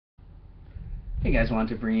Hey guys, I wanted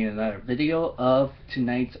to bring you another video of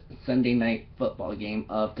tonight's Sunday night football game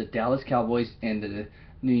of the Dallas Cowboys and the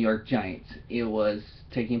New York Giants. It was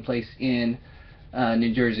taking place in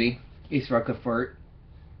New Jersey, East Rutherford,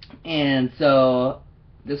 and so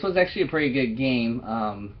this was actually a pretty good game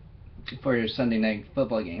for your Sunday night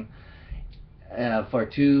football game. For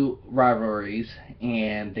two rivalries,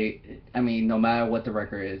 and no matter what the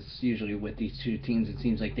record is, usually with these two teams, it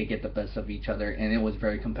seems like they get the best of each other, and it was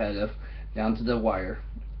very competitive down to the wire.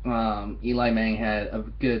 Eli Manning had a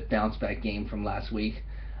good bounce back game from last week.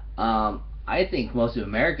 I think most of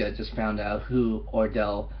America just found out who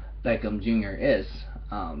Odell Beckham Jr. is.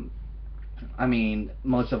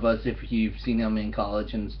 Most of us, if you've seen him in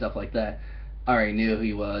college and stuff like that, already knew who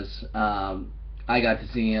he was. I got to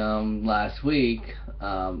see him last week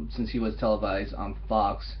since he was televised on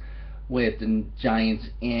Fox with the Giants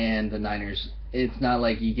and the Niners. It's not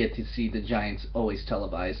like you get to see the Giants always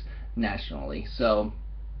televised nationally, so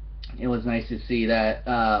it was nice to see that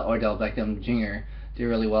Odell Beckham Jr. did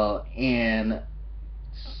really well. And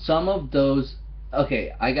some of those,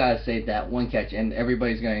 okay, I gotta say that one catch, and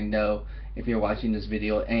everybody's gonna know if you're watching this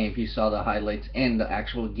video and if you saw the highlights and the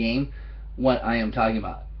actual game what I am talking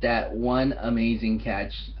about. That one amazing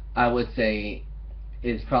catch, I would say,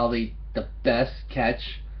 is probably the best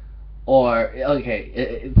catch. So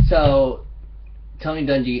Tony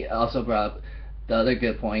Dungy also brought up the other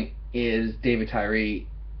good point is David Tyree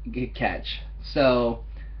catch. So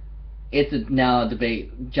it's now a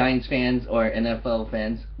debate, Giants fans or NFL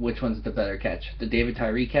fans, which one's the better catch, the David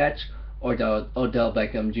Tyree catch or the Odell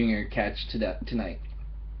Beckham Jr. catch tonight?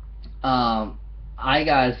 I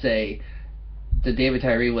gotta say, the David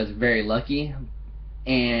Tyree was very lucky,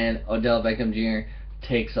 and Odell Beckham Jr.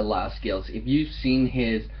 takes a lot of skills. If you've seen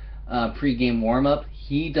his pre-game warm-up,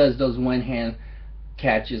 he does those one-hand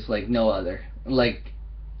catches like no other. Like,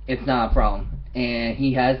 it's not a problem. And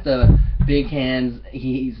he has the big hands.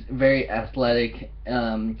 He's very athletic,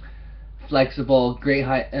 flexible, great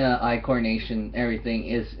eye coordination. Everything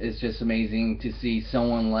is just amazing to see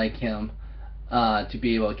someone like him to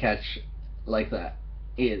be able to catch like that.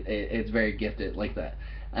 It's very gifted like that,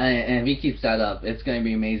 and if he keeps that up, it's going to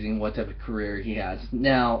be amazing what type of career he has.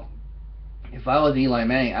 Now, if I was Eli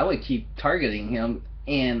Manning, I would keep targeting him,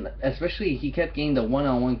 and especially he kept getting the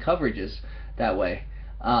one-on-one coverages that way.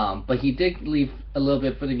 But he did leave a little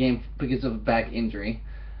bit for the game because of a back injury,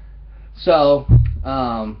 so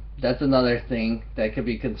that's another thing that could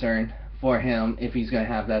be a concern for him. If he's going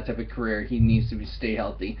to have that type of career, he needs to stay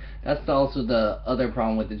healthy. That's also the other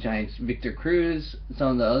problem with the Giants. Victor Cruz, some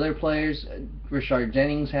of the other players, Rashard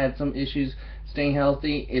Jennings had some issues staying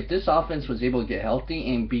healthy. If this offense was able to get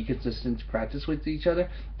healthy and be consistent to practice with each other,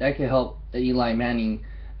 that could help Eli Manning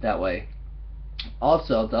that way.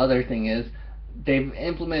 Also, the other thing is they've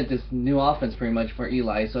implemented this new offense pretty much for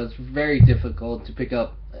Eli, so it's very difficult to pick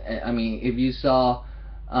up. If you saw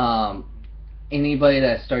anybody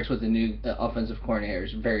that starts with a new offensive coordinator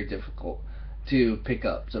is very difficult to pick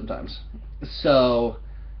up sometimes. So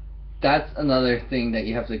that's another thing that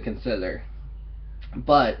you have to consider.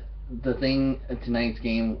 But the thing, tonight's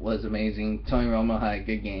game was amazing. Tony Romo had a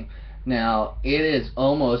good game. Now, it is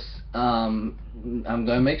almost, I'm going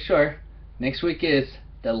to make sure, next week is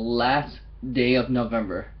the last day of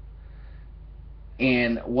November.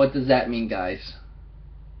 And what does that mean, guys?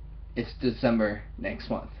 It's December next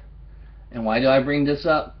month. And why do I bring this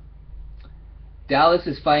up? Dallas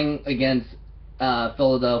is fighting against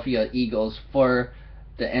Philadelphia Eagles for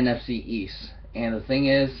the NFC East. And the thing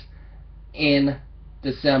is, in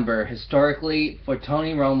December, historically, for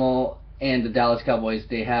Tony Romo and the Dallas Cowboys,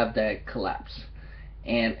 they have that collapse.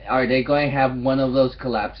 And are they going to have one of those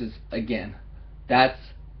collapses again? That's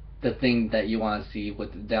the thing that you want to see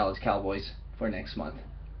with the Dallas Cowboys for next month.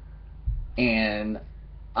 And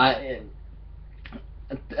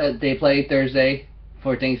they play Thursday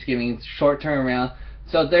for Thanksgiving, short turnaround.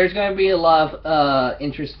 So there's going to be a lot of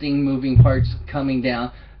interesting moving parts coming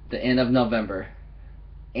down the end of November.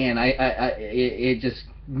 And it just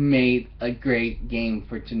made a great game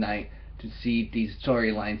for tonight to see these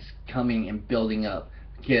storylines coming and building up,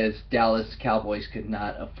 because Dallas Cowboys could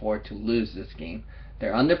not afford to lose this game.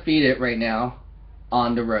 They're undefeated right now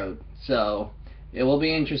on the road. So it will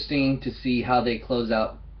be interesting to see how they close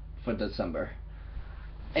out for December.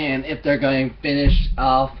 And if they're going to finish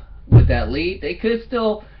off with that lead, they could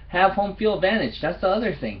still have home field advantage. That's the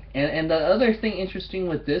other thing. And the other thing interesting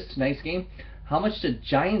with this tonight's game, how much the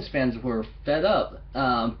Giants fans were fed up.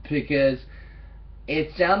 Because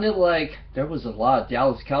it sounded like there was a lot of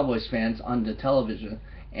Dallas Cowboys fans on the television.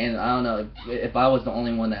 And I don't know if I was the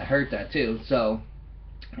only one that heard that too. So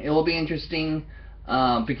it will be interesting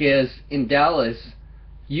because in Dallas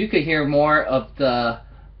you could hear more of the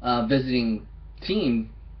visiting team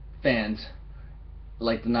fans,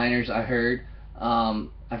 like the Niners. I heard.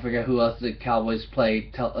 I forget who else the Cowboys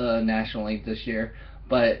played nationally this year,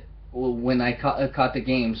 but when I caught the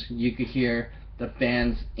games, you could hear the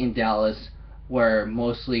fans in Dallas were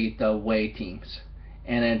mostly the away teams.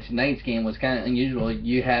 And then tonight's game was kind of unusual.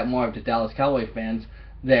 You had more of the Dallas Cowboy fans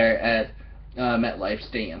there at MetLife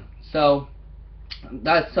Stadium. So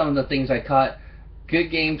that's some of the things I caught. Good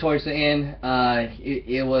game towards the end.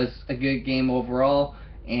 It was a good game overall,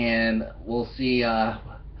 and we'll see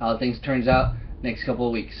how things turns out next couple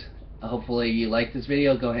of weeks. Hopefully you like this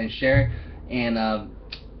video. Go ahead and share, and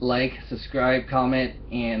like, subscribe, comment,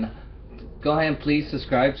 and go ahead and please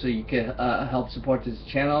subscribe so you can help support this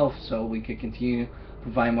channel so we could continue to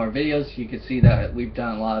provide more videos. You can see that we've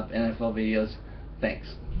done a lot of NFL videos. Thanks.